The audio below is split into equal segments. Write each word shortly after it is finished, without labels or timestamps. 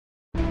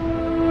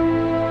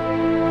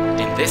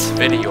this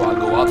video I'll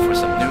go out for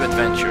some new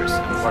adventures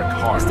and work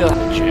hard still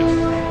at the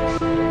gym.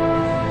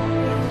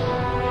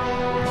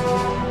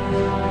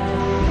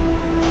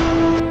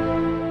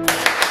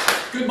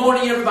 Good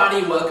morning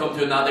everybody, welcome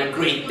to another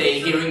great day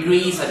here in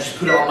Greece. I just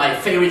put on my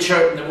favorite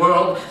shirt in the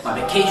world, my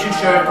vacation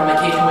shirt from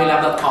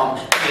vacationwithlove.com.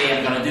 Today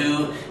I'm gonna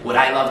do what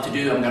I love to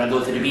do. I'm gonna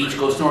go to the beach,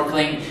 go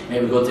snorkeling,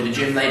 maybe go to the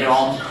gym later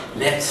on.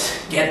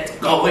 Let's get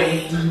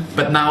going.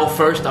 But now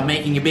first I'm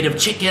making a bit of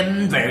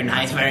chicken. Very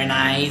nice, very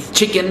nice.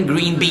 Chicken,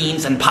 green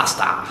beans and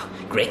pasta.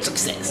 Great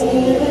success.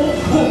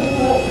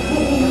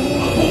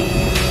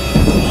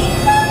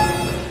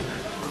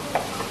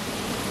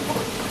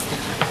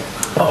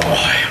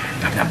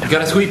 You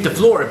gotta sweep the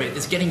floor a bit,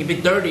 it's getting a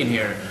bit dirty in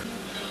here.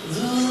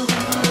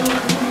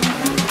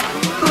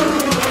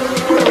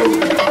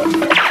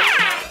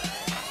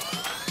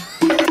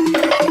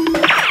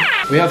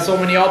 We have so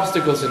many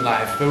obstacles in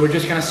life, but we're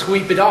just gonna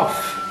sweep it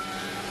off.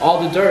 All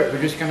the dirt,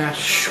 we're just gonna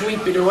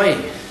sweep it away.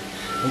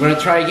 We're gonna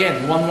try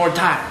again, one more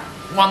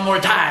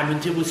time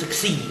until we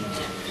succeed.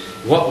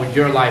 What would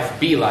your life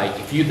be like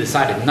if you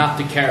decided not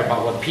to care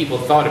about what people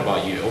thought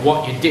about you or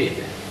what you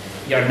did?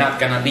 You're not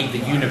gonna leave the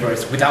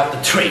universe without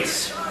the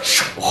trace.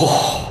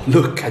 Oh,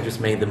 look, I just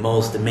made the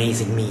most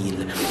amazing meal.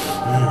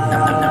 Nom,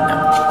 nom, nom,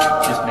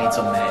 nom. Just made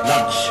some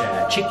lunch.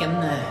 Chicken,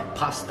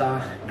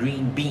 pasta,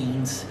 green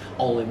beans,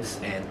 olives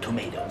and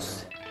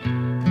tomatoes.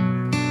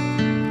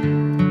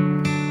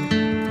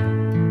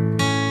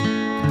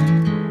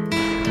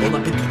 Bon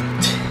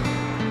appetit.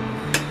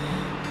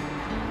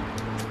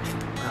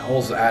 I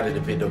also added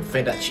a bit of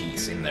feta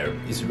cheese in there.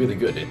 It's really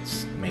good. It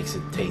makes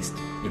it taste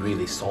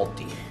really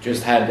salty.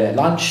 Just had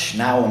lunch.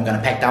 Now I'm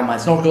gonna pack down my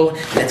snorkel.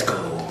 Let's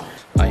go.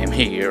 I am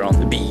here on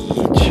the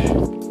beach.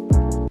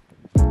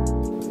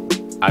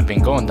 I've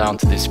been going down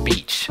to this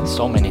beach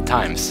so many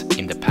times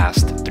in the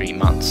past 3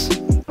 months.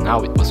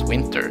 Now it was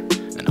winter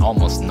and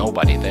almost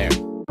nobody there.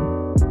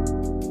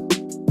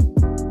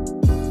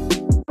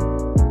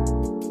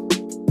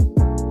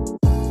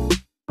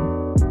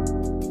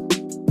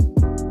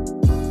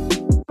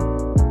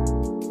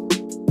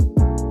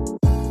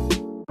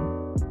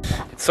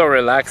 It's so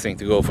relaxing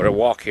to go for a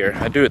walk here.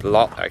 I do it a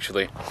lot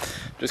actually.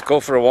 Just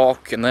go for a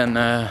walk and then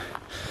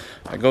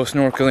I go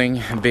snorkeling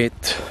a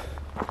bit,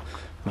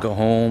 go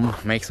home,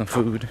 make some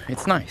food.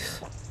 It's nice.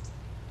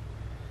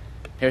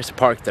 Here's a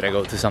park that I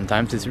go to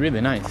sometimes. It's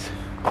really nice.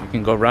 You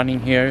can go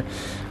running here.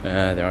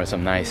 There are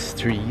some nice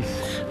trees.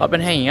 I've been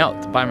hanging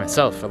out by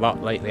myself a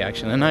lot lately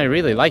actually, and I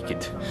really like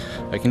it.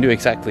 I can do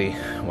exactly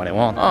what I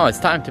want. Oh, it's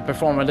time to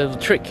perform a little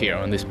trick here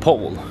on this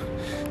pole.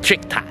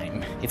 Trick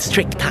time. It's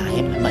trick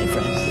time, my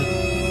friends.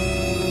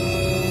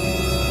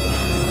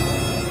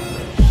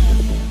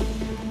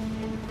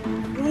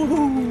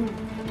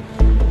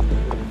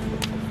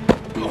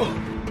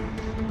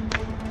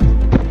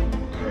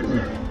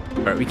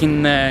 We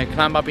can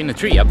climb up in a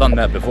tree. I've done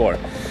that before.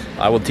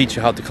 I will teach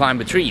you how to climb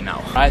a tree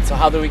now. Alright, so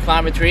how do we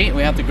climb a tree?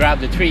 We have to grab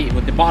the tree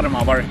with the bottom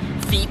of our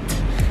feet.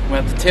 We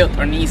have to tilt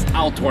our knees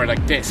outward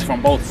like this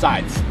from both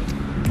sides.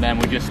 And then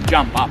we just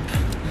jump up.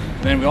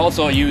 And then we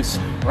also use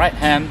right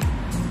hand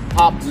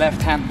top,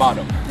 left hand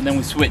bottom. And then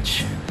we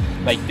switch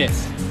like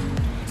this.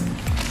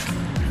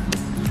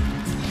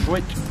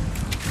 Switch.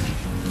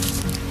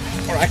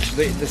 Or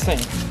actually the same.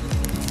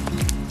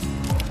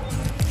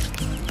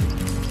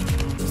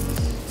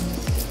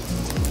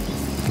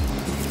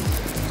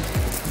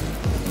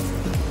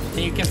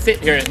 You can sit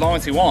here as long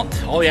as you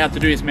want. All you have to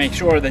do is make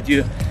sure that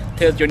you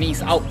tilt your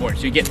knees outwards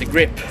so you get the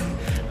grip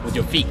with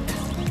your feet.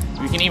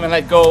 You can even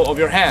let go of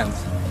your hands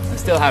and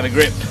still have a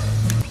grip.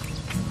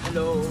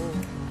 Hello.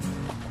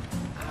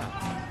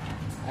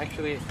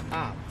 Actually,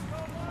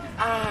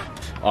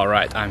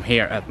 Alright, I'm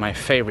here at my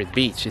favorite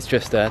beach. It's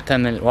just a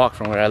 10-minute walk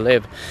from where I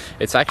live.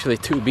 It's actually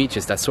two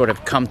beaches that sort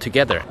of come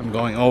together. I'm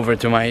going over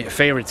to my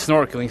favorite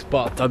snorkeling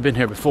spot. I've been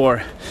here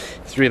before.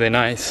 It's really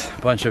nice.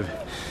 A bunch of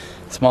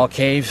small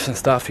caves and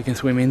stuff you can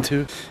swim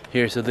into.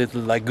 Here's a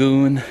little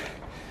lagoon.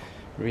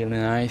 Really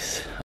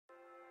nice.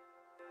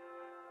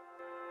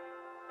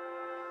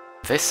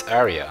 This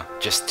area,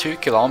 just 2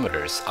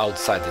 kilometers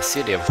outside the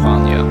city of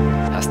Chania,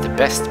 has the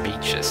best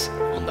beaches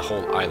on the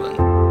whole island.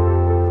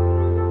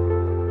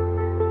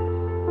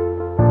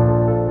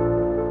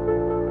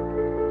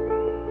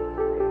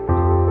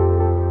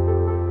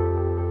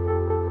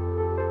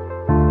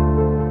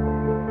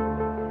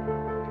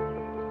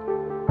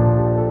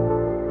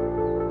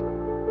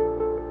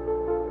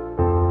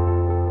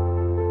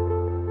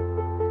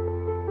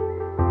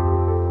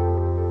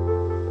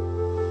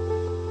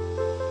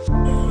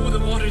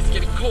 The water is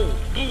getting cold.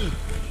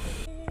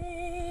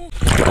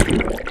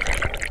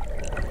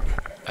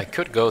 I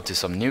could go to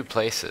some new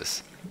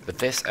places, but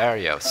this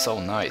area was so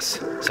nice,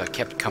 so I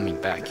kept coming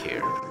back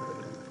here.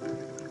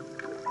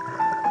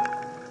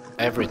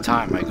 Every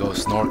time I go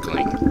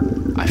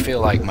snorkeling, I feel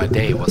like my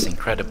day was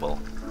incredible,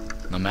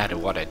 no matter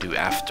what I do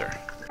after.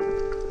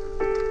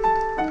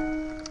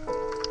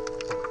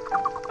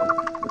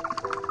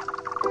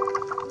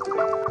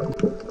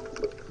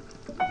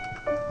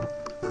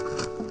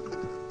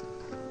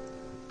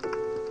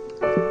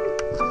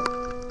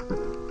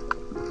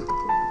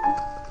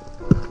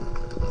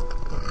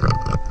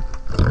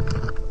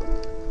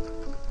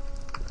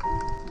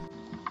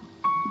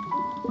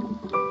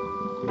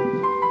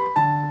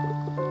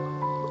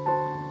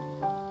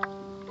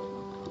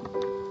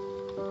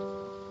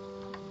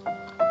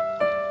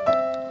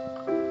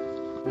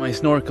 My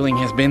snorkeling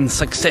has been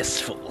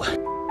successful.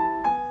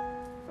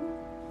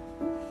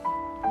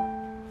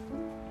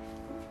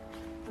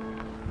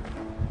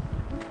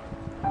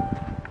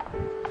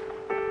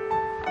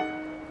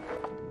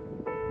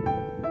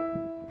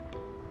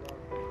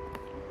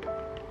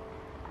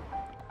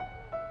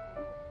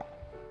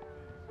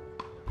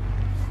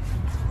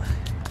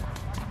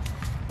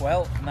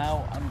 Well,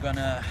 now I'm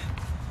gonna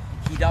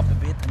heat up a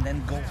bit and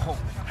then go home.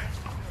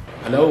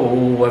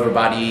 Hello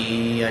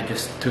everybody, I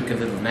just took a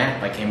little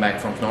nap. I came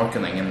back from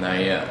snorkeling and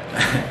I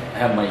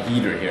have my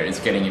heater here. It's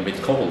getting a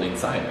bit cold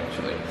inside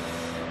actually,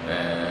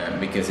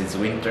 because it's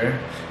winter,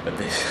 but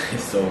this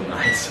is so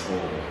nice.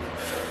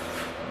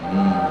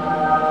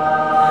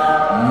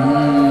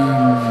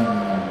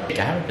 I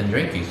haven't been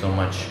drinking so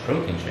much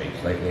protein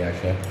shakes lately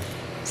actually.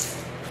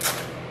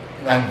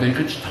 I think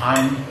it's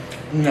time.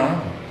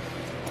 No.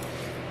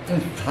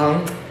 It's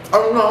time.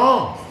 Oh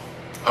no!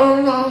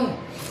 Oh no!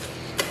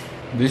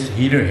 This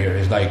heater here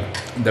is like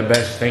the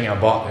best thing I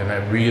bought in a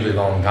really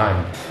long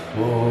time.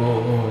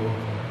 Whoa.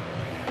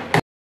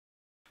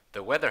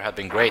 The weather had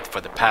been great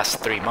for the past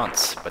 3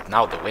 months, but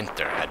now the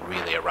winter had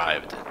really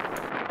arrived.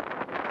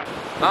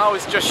 Now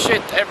it's just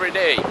shit every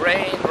day.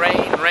 Rain,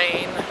 rain,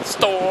 rain,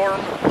 storm.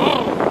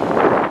 Boom.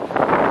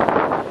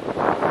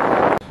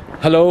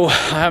 Hello,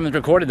 I haven't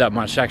recorded that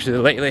much actually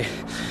lately.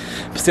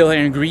 I'm still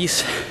here in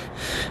Greece.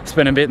 It's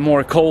been a bit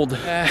more cold.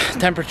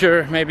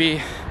 Temperature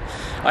maybe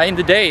in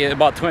the day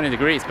about 20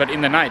 degrees, but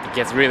in the night it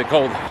gets really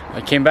cold. I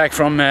came back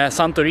from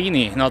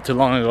Santorini not too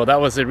long ago. That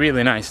was a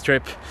really nice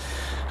trip.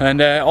 And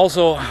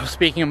also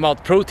speaking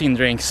about protein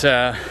drinks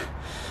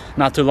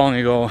not too long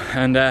ago,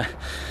 and I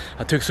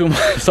took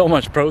so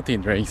much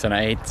protein drinks and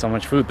I ate so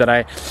much food that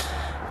I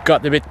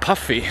got a bit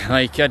puffy.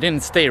 Like I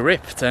didn't stay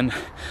ripped and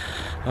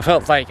I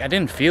felt like I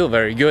didn't feel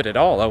very good at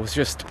all. I was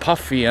just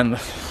puffy and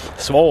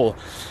swole.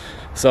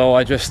 So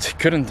I just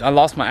couldn't, I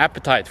lost my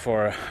appetite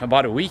for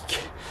about a week.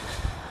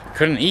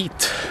 Couldn't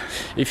eat.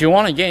 If you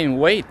want to gain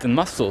weight and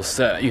muscles,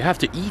 you have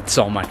to eat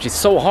so much. It's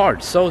so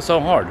hard, so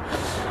hard.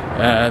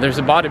 There's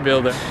a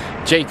bodybuilder,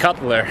 Jay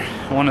Cutler,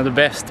 one of the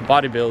best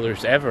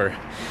bodybuilders ever.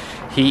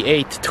 He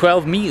ate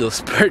 12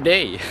 meals per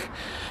day.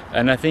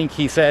 And I think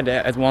he said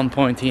at one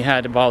point he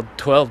had about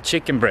 12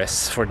 chicken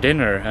breasts for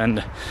dinner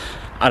and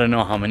I don't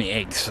know how many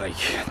eggs, like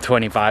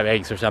 25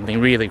 eggs or something,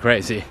 really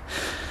crazy.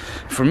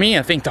 For me,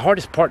 I think the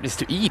hardest part is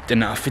to eat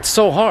enough. It's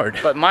so hard.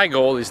 But my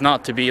goal is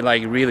not to be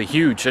like really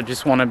huge. I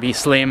just want to be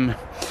slim,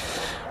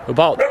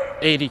 about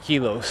 80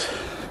 kilos.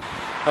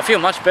 I feel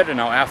much better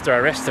now after I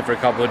rested for a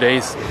couple of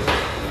days.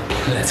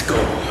 Let's go.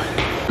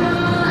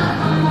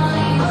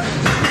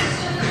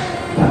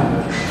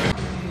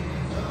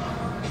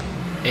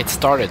 It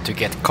started to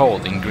get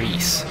cold in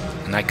Greece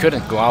and I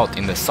couldn't go out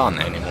in the sun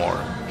anymore.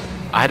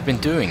 I had been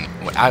doing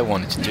what I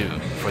wanted to do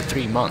for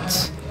 3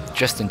 months.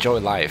 Just enjoy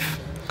life.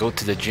 Go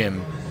to the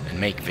gym and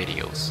make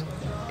videos.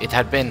 It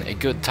had been a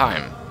good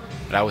time,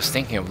 but I was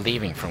thinking of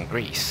leaving from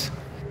Greece.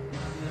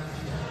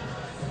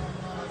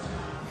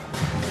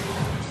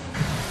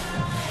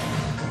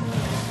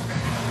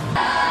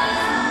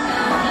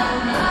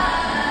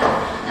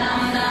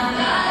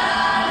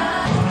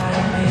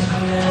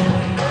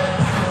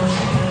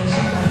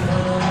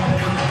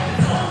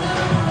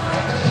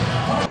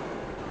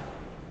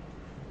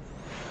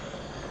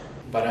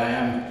 But I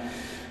am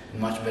in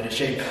much better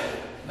shape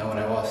than what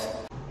I was.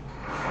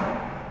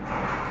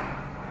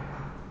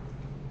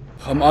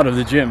 I'm out of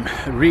the gym.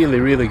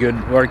 Really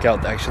good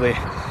workout actually.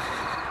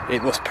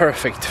 It was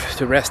perfect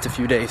to rest a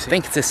few days. I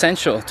think it's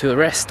essential to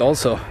rest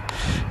also.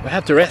 We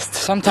have to rest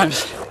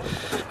sometimes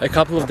a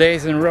couple of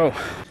days in a row.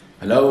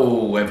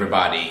 Hello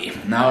everybody.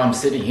 Now I'm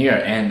sitting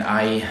here and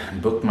I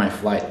booked my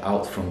flight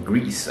out from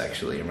Greece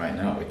actually right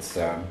now. It's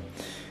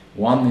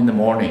 1 in the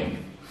morning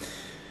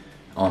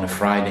on a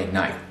Friday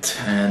night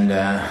and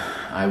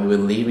I will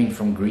be leaving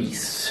from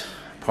Greece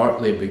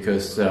partly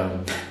because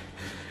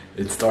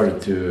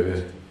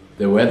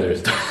the weather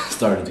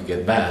started to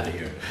get bad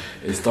here.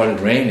 It started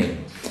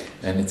raining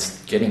and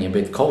it's getting a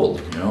bit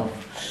cold, you know.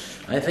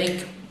 I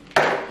think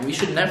we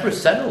should never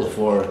settle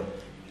for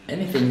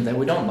anything that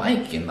we don't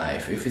like in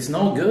life. If it's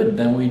no good,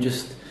 then we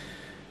just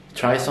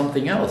try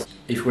something else.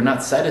 If we're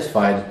not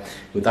satisfied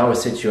with our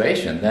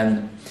situation,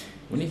 then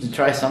we need to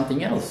try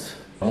something else.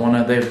 I want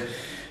to live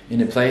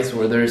in a place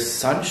where there's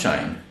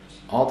sunshine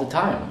all the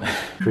time.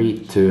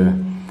 Crete to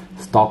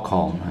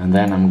Stockholm, and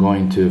then I'm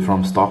going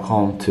from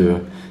Stockholm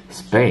to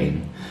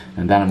Spain,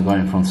 and then I'm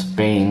going from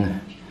Spain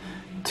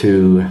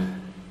to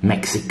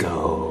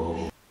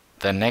Mexico.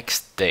 The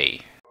next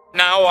day.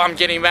 Now I'm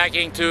getting back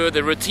into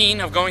the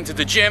routine of going to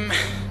the gym.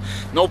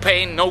 No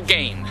pain, no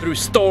gain. Through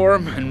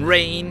storm and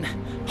rain,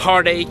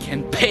 heartache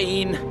and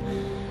pain,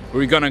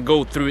 we're gonna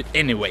go through it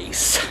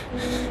anyways.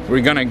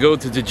 We're gonna go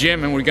to the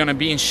gym and we're gonna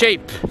be in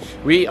shape.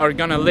 We are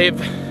gonna live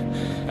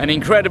an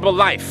incredible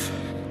life.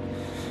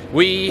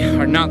 We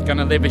are not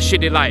gonna live a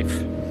shitty life.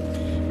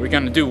 We're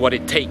gonna do what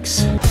it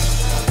takes.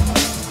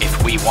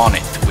 If we want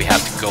it, we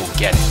have to go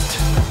get it.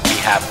 We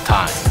have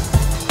time.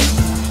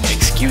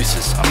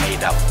 Excuses are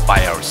made up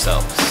by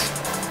ourselves.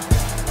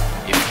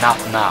 If not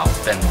now,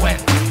 then when?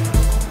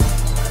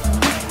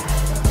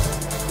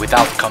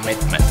 Without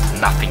commitment,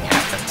 nothing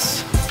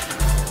happens.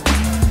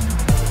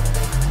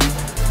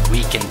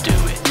 We can do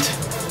it.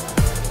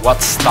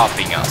 What's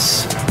stopping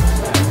us?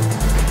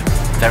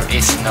 There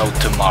is no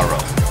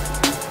tomorrow.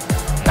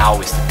 Now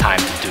is the time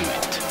to do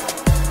it.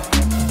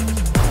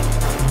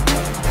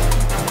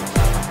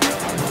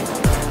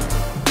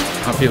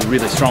 I feel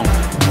really strong.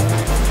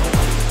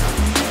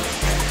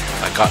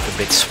 I got a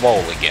bit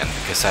swole again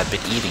because I'd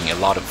been eating a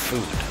lot of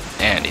food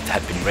and it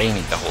had been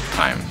raining the whole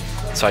time.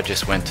 So I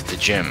just went to the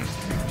gym.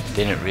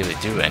 Didn't really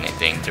do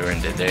anything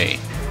during the day.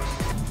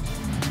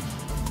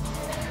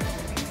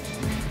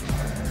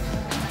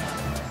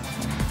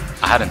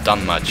 I hadn't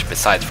done much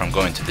besides from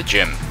going to the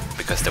gym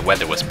because the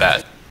weather was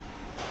bad.